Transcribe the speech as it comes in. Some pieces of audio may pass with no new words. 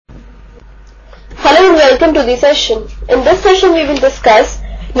welcome to the session. In this session we will discuss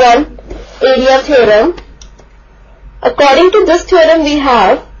one area theorem. According to this theorem we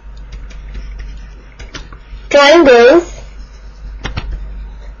have triangles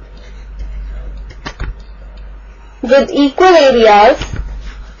with equal areas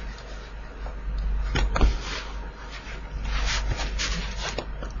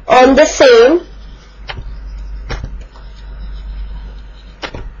on the same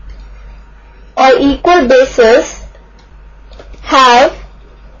or equal basis have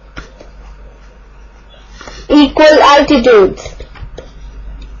equal altitudes.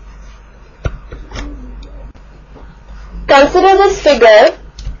 Consider this figure.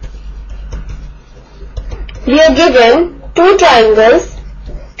 We are given two triangles,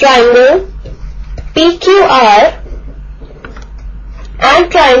 triangle PQR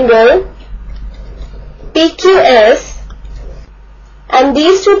and triangle PQS, and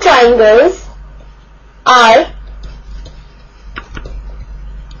these two triangles are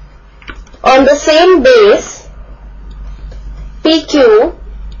on the same base PQ.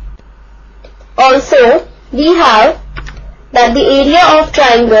 Also, we have that the area of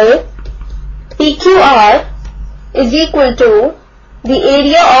triangle PQR is equal to the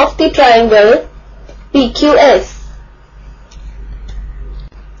area of the triangle PQS,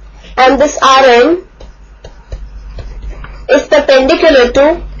 and this RM is perpendicular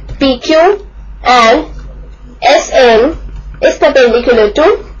to PQ and SN is perpendicular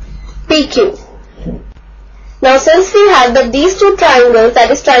to PQ. Now, since we have that these two triangles, that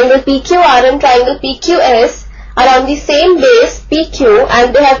is triangle PQR and triangle PQS, are on the same base PQ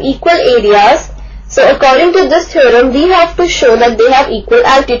and they have equal areas, so according to this theorem we have to show that they have equal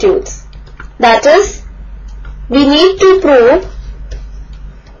altitudes. That is, we need to prove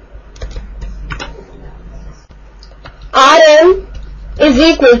RM is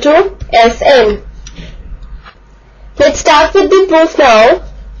equal to SN. Let's start with the proof now.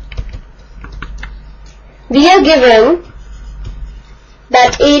 We are given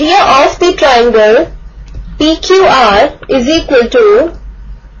that area of the triangle PQR is equal to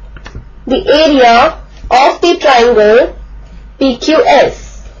the area of the triangle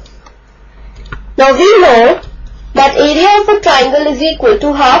PQS. Now we know that area of a triangle is equal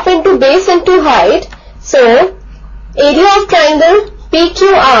to half into base into height. So area of triangle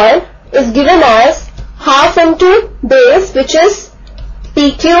PQR is given as half into base, which is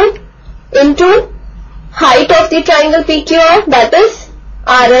PQ, into height of the triangle PQR, that is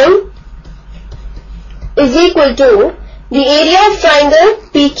RM, is equal to the area of triangle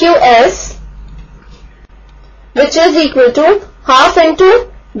PQS, which is equal to half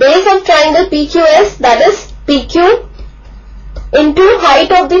into base of triangle PQS, that is PQ, into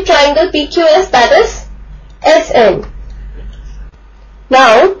height of the triangle PQS, that is SN.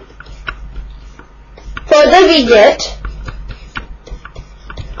 Now, further we get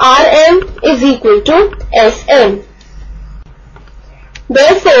RM is equal to SN.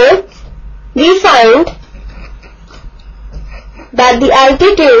 Therefore, we find that the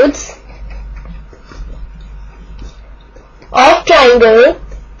altitudes of triangle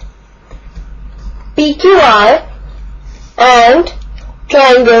PQR and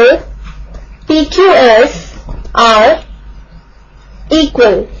triangle PQS are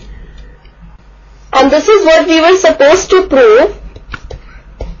equal. And this is what we were supposed to prove.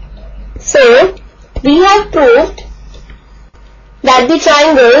 So, we have proved that the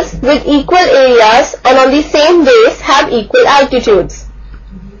triangles with equal areas and on the same base have equal altitudes.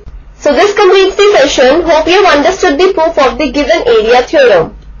 So this completes the session. Hope you have understood the proof of the given area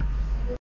theorem.